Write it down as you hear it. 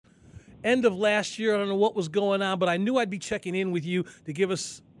end of last year. I don't know what was going on, but I knew I'd be checking in with you to give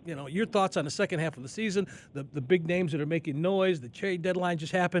us your thoughts on the second half of the season, the big names that are making noise. The trade deadline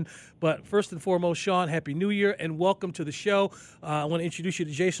just happened. But first and foremost, Sean, Happy New Year and welcome to the show. I want to introduce you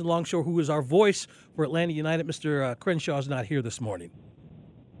to Jason Longshore, who is our voice for Atlanta United. Mr. Crenshaw is not here this morning.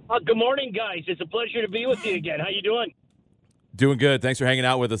 Good morning, guys. It's a pleasure to be with you again. How you doing? Doing good. Thanks for hanging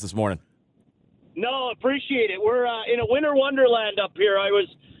out with us this morning. No, appreciate it. We're in a winter wonderland up here. I was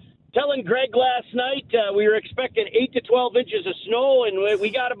telling Greg last night we were expecting 8 to 12 inches of snow, and we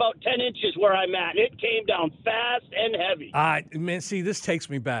got about 10 inches where I'm at. It came down fast and heavy. Man, see, this takes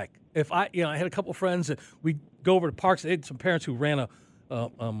me back. If I had a couple friends that we go over to parks. They had some parents who ran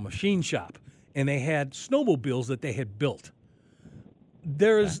a machine shop, and they had snowmobiles that they had built.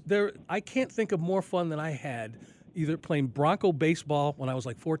 I can't think of more fun than I had either playing Bronco baseball when I was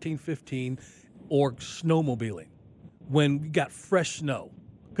like 14, 15, or snowmobiling when we got fresh snow.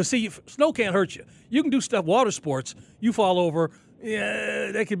 Because, see, snow can't hurt you. You can do stuff, water sports, you fall over,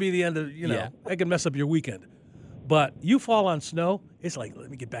 that could be the end of, that can mess up your weekend. But you fall on snow, it's like, let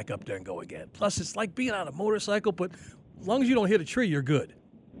me get back up there and go again. Plus, it's like being on a motorcycle, but as long as you don't hit a tree, you're good.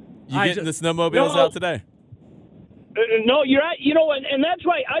 You getting the snowmobiles out today? No, you're at, and that's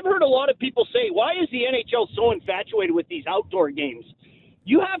why I've heard a lot of people say, why is the NHL so infatuated with these outdoor games?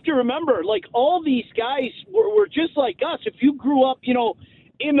 You have to remember, like, all these guys were just like us. If you grew up,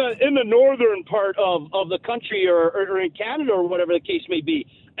 in the northern part of the country or in Canada or whatever the case may be,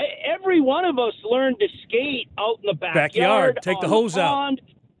 every one of us learned to skate out in the backyard. Take the hose out.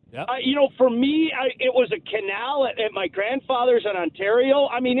 Yep. For me, it was a canal at my grandfather's in Ontario.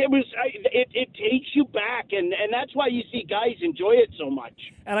 I mean, it takes you back, and that's why you see guys enjoy it so much.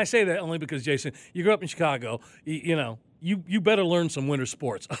 And I say that only because, Jason, you grew up in Chicago, You better learn some winter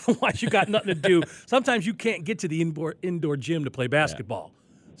sports. Otherwise, you got nothing to do. Sometimes you can't get to the indoor gym to play basketball.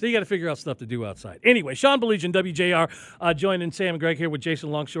 So you got to figure out stuff to do outside. Anyway, Sean Baligian, WJR, joining Sam and Greg here with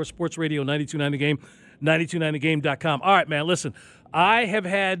Jason Longshore, Sports Radio 92.9 The Game, 92.9thegame.com. All right, man, listen, I have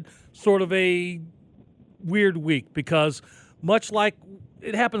had sort of a weird week because much like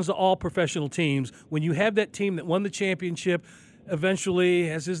it happens to all professional teams, when you have that team that won the championship, eventually,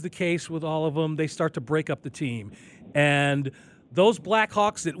 as is the case with all of them, they start to break up the team. And those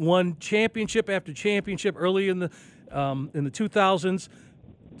Blackhawks that won championship after championship early in the 2000s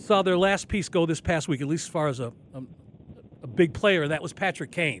saw their last piece go this past week, at least as far as a big player, and that was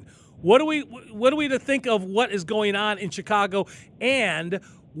Patrick Kane. What are we to think of what is going on in Chicago, and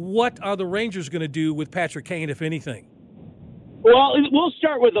what are the Rangers going to do with Patrick Kane, if anything? Well, we'll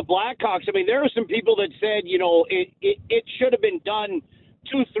start with the Blackhawks. I mean, there are some people that said, it should have been done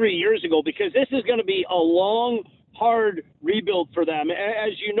 2-3 years ago because this is going to be a long, hard rebuild for them.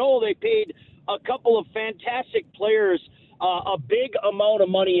 As you know, they paid a couple of fantastic players a big amount of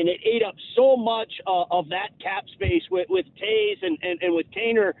money, and it ate up so much of that cap space with Taves and with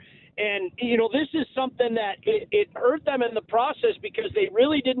Kaner. And, this is something that it hurt them in the process because they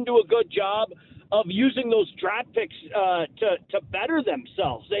really didn't do a good job of using those draft picks to better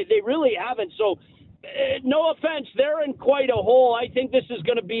themselves. They really haven't. So, no offense, they're in quite a hole. I think this is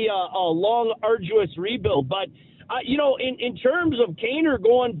going to be a long, arduous rebuild. But, in terms of Kaner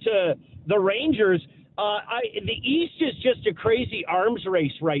going to the Rangers, the East is just a crazy arms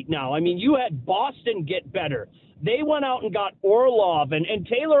race right now. I mean, you had Boston get better. They went out and got Orlov, and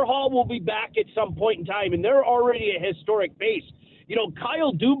Taylor Hall will be back at some point in time, and they're already a historic base.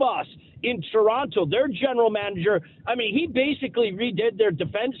 Kyle Dubas in Toronto, their general manager, I mean, he basically redid their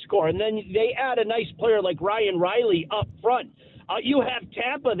defense core, and then they add a nice player like Ryan Riley up front. You have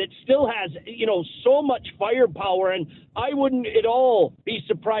Tampa that still has, so much firepower, and I wouldn't at all be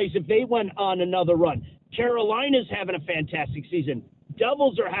surprised if they went on another run. Carolina's having a fantastic season.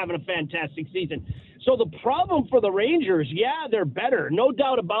 Devils are having a fantastic season. So the problem for the Rangers, they're better. No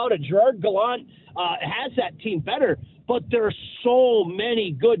doubt about it. Gerard Gallant has that team better, but there are so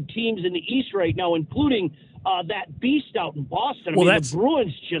many good teams in the East right now, including that beast out in Boston. The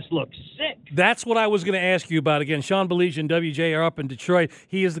Bruins just look sick. That's what I was going to ask you about. Again, Sean Baligian, WJR up in Detroit.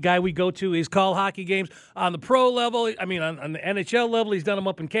 He is the guy we go to. He's called hockey games on the pro level. I mean, on the NHL level, he's done them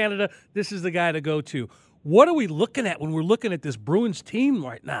up in Canada. This is the guy to go to. What are we looking at when we're looking at this Bruins team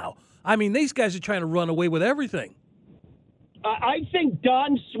right now? I mean, these guys are trying to run away with everything. I think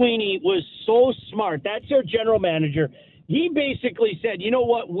Don Sweeney was so smart. That's their general manager. He basically said, you know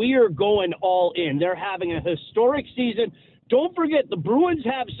what, we are going all in. They're having a historic season. Don't forget, the Bruins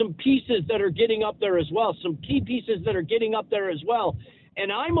have some pieces that are getting up there as well, some key pieces that are getting up there as well.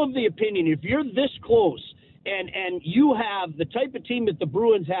 And I'm of the opinion, if you're this close and you have the type of team that the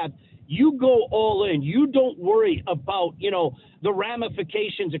Bruins have, You go all in. You don't worry about, the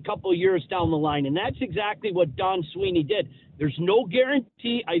ramifications a couple of years down the line. And that's exactly what Don Sweeney did. There's no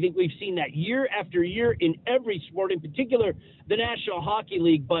guarantee. I think we've seen that year after year in every sport, in particular the National Hockey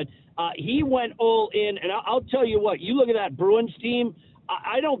League. But he went all in. And I'll tell you what, you look at that Bruins team,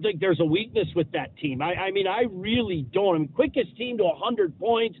 I don't think there's a weakness with that team. I really don't. Quickest team to 100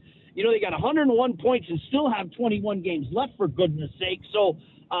 points. They got 101 points and still have 21 games left, for goodness sake. So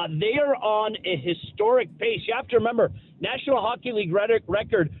they are on a historic pace. You have to remember, National Hockey League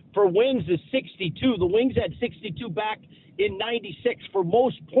record for wins is 62. The Wings had 62 back in 96. For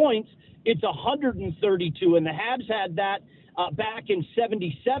most points, it's 132, and the Habs had that back in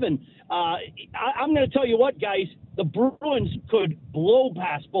 77. I'm going to tell you what, guys, the Bruins could blow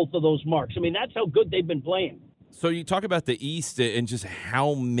past both of those marks. That's how good they've been playing. So you talk about the East and just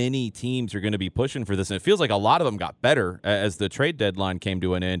how many teams are going to be pushing for this, and it feels like a lot of them got better as the trade deadline came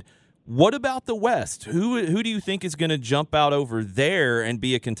to an end. What about the West? Who do you think is going to jump out over there and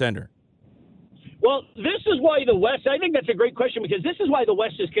be a contender? Well, this is why the West, I think that's a great question, because this is why the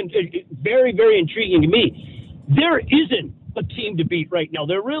West is very, very intriguing to me. There isn't a team to beat right now.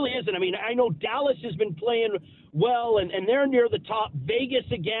 There really isn't. I know Dallas has been playing well, and they're near the top. Vegas,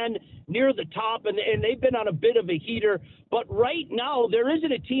 again, near the top, and they've been on a bit of a heater. But right now, there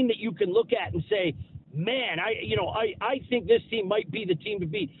isn't a team that you can look at and say, man, I think this team might be the team to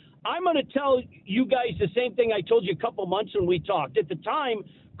beat. I'm going to tell you guys the same thing I told you a couple months when we talked. At the time,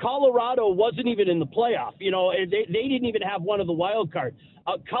 Colorado wasn't even in the playoff. They didn't even have one of the wild cards.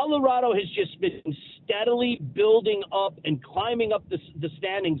 Colorado has just been steadily building up and climbing up the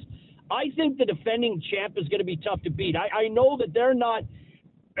standings. I think the defending champ is going to be tough to beat. I know that they're not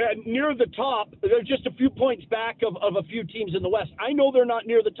near the top. They're just a few points back of a few teams in the West. I know they're not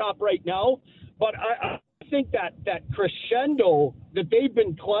near the top right now, but I think that crescendo that they've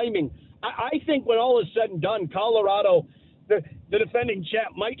been climbing, I think when all is said and done, Colorado, the defending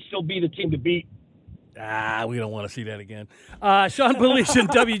champ, might still be the team to beat. We don't want to see that again. Sean Balish and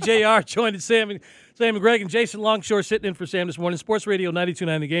WJR joined Sam McGregor and Jason Longshore sitting in for Sam this morning. Sports Radio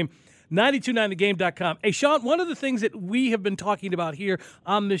 92.9 The Game, 929thegame.com. Hey, Sean, one of the things that we have been talking about here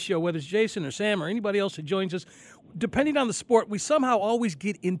on this show, whether it's Jason or Sam or anybody else that joins us, depending on the sport, we somehow always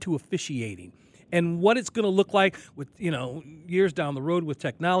get into officiating and what it's going to look like with, years down the road with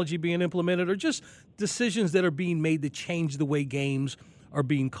technology being implemented or just decisions that are being made to change the way games are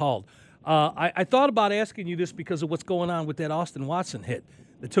being called. I thought about asking you this because of what's going on with that Austin Watson hit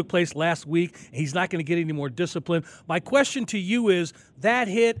that took place last week. He's not going to get any more discipline. My question to you is, that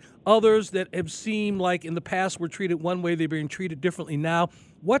hit, others that have seemed like in the past were treated one way, they're being treated differently now.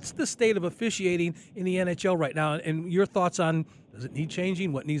 What's the state of officiating in the NHL right now? And your thoughts on, does it need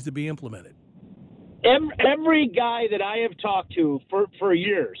changing? What needs to be implemented? Every guy that I have talked to for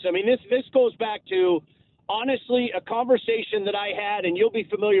years, this goes back to, honestly, a conversation that I had, and you'll be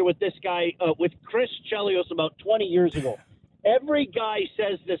familiar with this guy, with Chris Chelios about 20 years ago. Every guy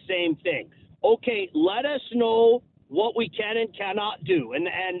says the same thing. Okay, let us know what we can and cannot do, and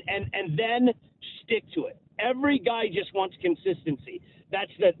then stick to it. Every guy just wants consistency.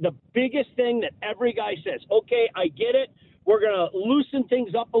 That's the biggest thing that every guy says. Okay, I get it. We're going to loosen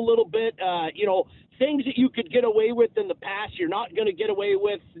things up a little bit. Things that you could get away with in the past, you're not going to get away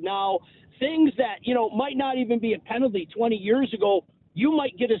with now. Things that, might not even be a penalty 20 years ago, you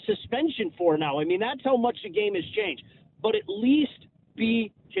might get a suspension for now. That's how much the game has changed. But at least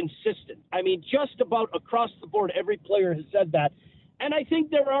be consistent. Just about across the board, every player has said that. And I think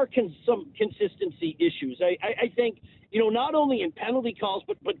there are some consistency issues. I think, not only in penalty calls,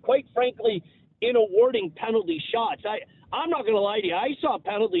 but quite frankly, in awarding penalty shots. I'm not going to lie to you. I saw a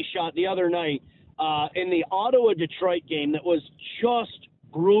penalty shot the other night in the Ottawa-Detroit game that was just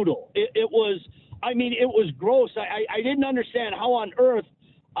brutal. It was gross. I didn't understand how on earth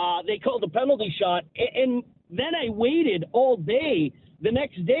they called a penalty shot. And then I waited all day the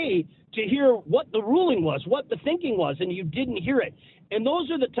next day to hear what the ruling was, what the thinking was, and you didn't hear it. And those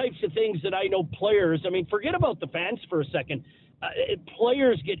are the types of things that I know players, forget about the fans for a second.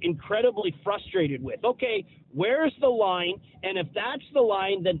 Players get incredibly frustrated with. Okay, where's the line? And if that's the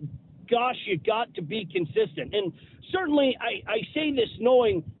line, then gosh, you got to be consistent. And certainly I say this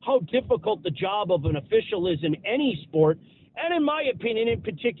knowing how difficult the job of an official is in any sport. And in my opinion, in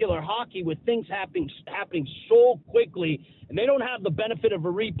particular hockey, with things happening so quickly, and they don't have the benefit of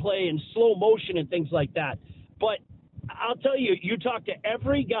a replay and slow motion and things like that. But I'll tell you, you talk to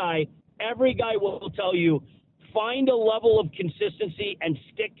every guy will tell you, find a level of consistency and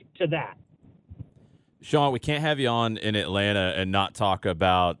stick to that. Sean, we can't have you on in Atlanta and not talk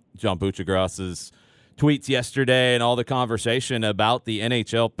about John Buccigross's tweets yesterday and all the conversation about the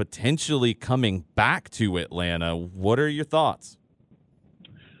NHL potentially coming back to Atlanta. What are your thoughts?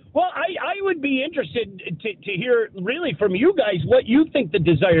 Well, I would be interested to hear really from you guys what you think the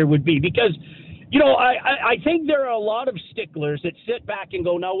desire would be, because, I think there are a lot of sticklers that sit back and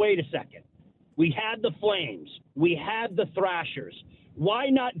go, now, wait a second. We had the Flames. We had the Thrashers. Why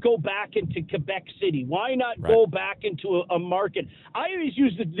not go back into Quebec City? Why not go back into a market? I always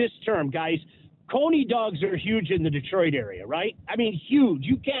use this term, guys. Coney dogs are huge in the Detroit area, right? I mean, huge.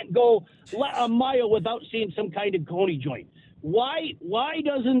 You can't go a mile without seeing some kind of Coney joint. Why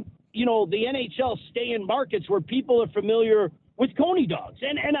doesn't, the NHL stay in markets where people are familiar with Coney dogs?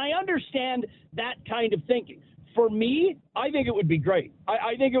 And I understand that kind of thinking. For me, I think it would be great.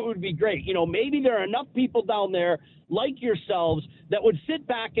 I think it would be great. Maybe there are enough people down there like yourselves that would sit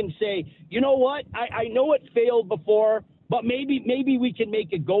back and say, you know what, I know it failed before, but maybe we can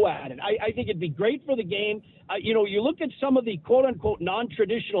make a go at it. I think it'd be great for the game. You look at some of the quote-unquote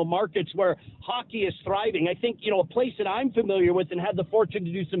non-traditional markets where hockey is thriving. I think, a place that I'm familiar with and had the fortune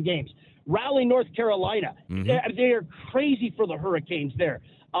to do some games, Raleigh, North Carolina. Mm-hmm. They are crazy for the Hurricanes there.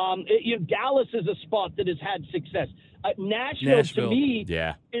 Dallas is a spot that has had success. Nashville, to me,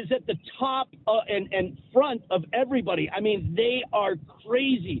 is at the top and front of everybody. I mean, they are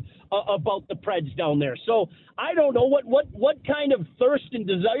crazy about the Preds down there. So I don't know what kind of thirst and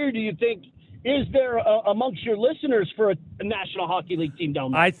desire do you think is there amongst your listeners for a National Hockey League team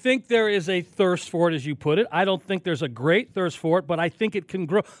down there? I think there is a thirst for it, as you put it. I don't think there's a great thirst for it, but I think it can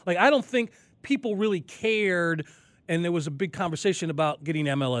grow. I don't think people really cared. And there was a big conversation about getting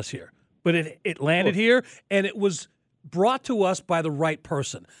MLS here. But it landed here, and it was brought to us by the right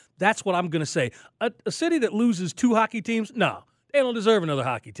person. That's what I'm going to say. A city that loses 2 hockey teams, no, they don't deserve another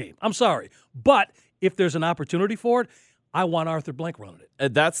hockey team. I'm sorry. But if there's an opportunity for it, I want Arthur Blank running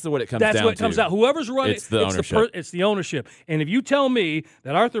it. That's what it comes down to. That's what it comes out. Whoever's running it's the ownership. It's the ownership. And if you tell me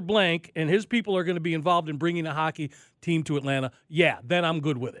that Arthur Blank and his people are going to be involved in bringing a hockey team to Atlanta, then I'm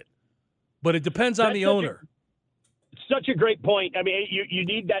good with it. But it depends on the owner. Such a great point. I mean, you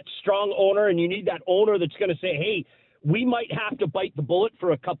need that strong owner, and you need that owner that's going to say, hey, we might have to bite the bullet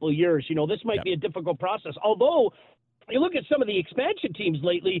for a couple of years. This might be a difficult process. Although, you look at some of the expansion teams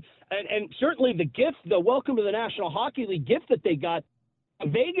lately, and certainly the welcome to the National Hockey League gift that they got,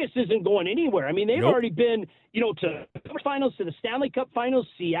 Vegas isn't going anywhere. I mean, they've already been, to the finals, to the Stanley Cup finals.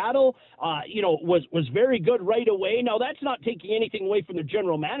 Seattle, was very good right away. Now, that's not taking anything away from the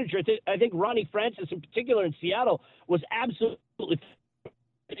general manager. I think Ronnie Francis, in particular in Seattle, was absolutely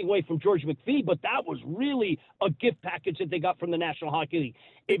taking away from George McPhee, but that was really a gift package that they got from the National Hockey League.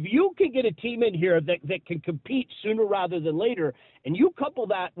 If you can get a team in here that can compete sooner rather than later, and you couple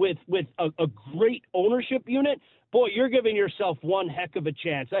that with a great ownership unit, boy, you're giving yourself one heck of a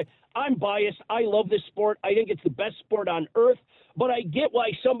chance. I'm biased. I love this sport. I think it's the best sport on earth, but I get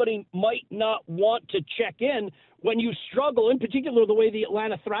why somebody might not want to check in when you struggle, in particular the way the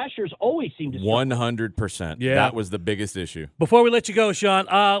Atlanta Thrashers always seem to struggle. 100%. Yeah. That was the biggest issue. Before we let you go, Sean,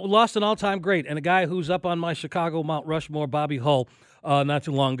 lost an all-time great and a guy who's up on my Chicago Mount Rushmore, Bobby Hull, not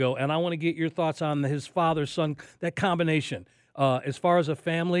too long ago, and I want to get your thoughts on his father, son, that combination. As far as a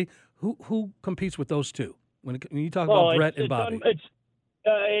family, who competes with those two? When you talk about Brett and Bobby.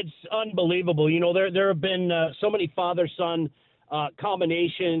 It's unbelievable. There have been so many father-son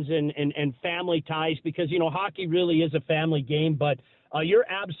combinations and family ties because, hockey really is a family game. But you're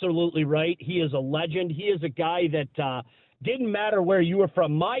absolutely right. He is a legend. He is a guy that didn't matter where you were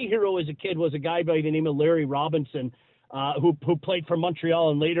from. My hero as a kid was a guy by the name of Larry Robinson, who played for Montreal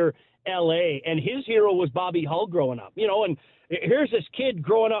and later L.A. And his hero was Bobby Hull growing up. And here's this kid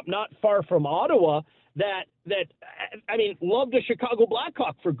growing up not far from Ottawa that loved the Chicago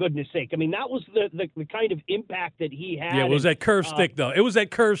Blackhawk, for goodness sake. I mean, that was the kind of impact that he had. Yeah, it was that curve stick, though. It was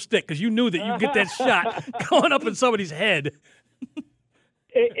that curve stick because you knew that you get that shot going up in somebody's head.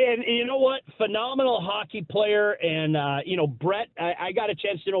 And you know what? Phenomenal hockey player. And, Brett, I got a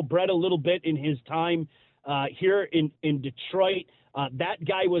chance to know Brett a little bit in his time here in Detroit. That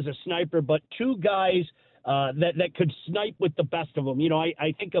guy was a sniper, but two guys that could snipe with the best of them.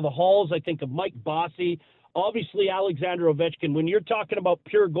 I think of the Halls. I think of Mike Bossy. Obviously, Alexander Ovechkin. When you're talking about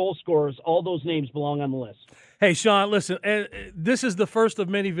pure goal scorers, all those names belong on the list. Hey, Sean, listen, this is the first of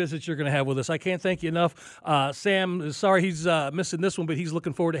many visits you're going to have with us. I can't thank you enough. Sam, sorry he's missing this one, but he's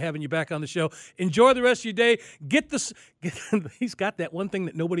looking forward to having you back on the show. Enjoy the rest of your day. He's got that one thing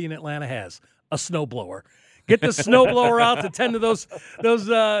that nobody in Atlanta has, a snowblower. Get the snowblower out to tend to those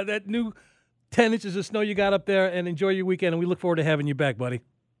that new 10 inches of snow you got up there, and enjoy your weekend. And we look forward to having you back, buddy.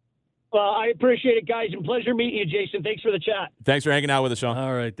 I appreciate it, guys, and pleasure meeting you, Jason. Thanks for the chat. Thanks for hanging out with us, Sean.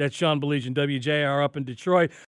 All right, that's Sean Baligian, WJR up in Detroit.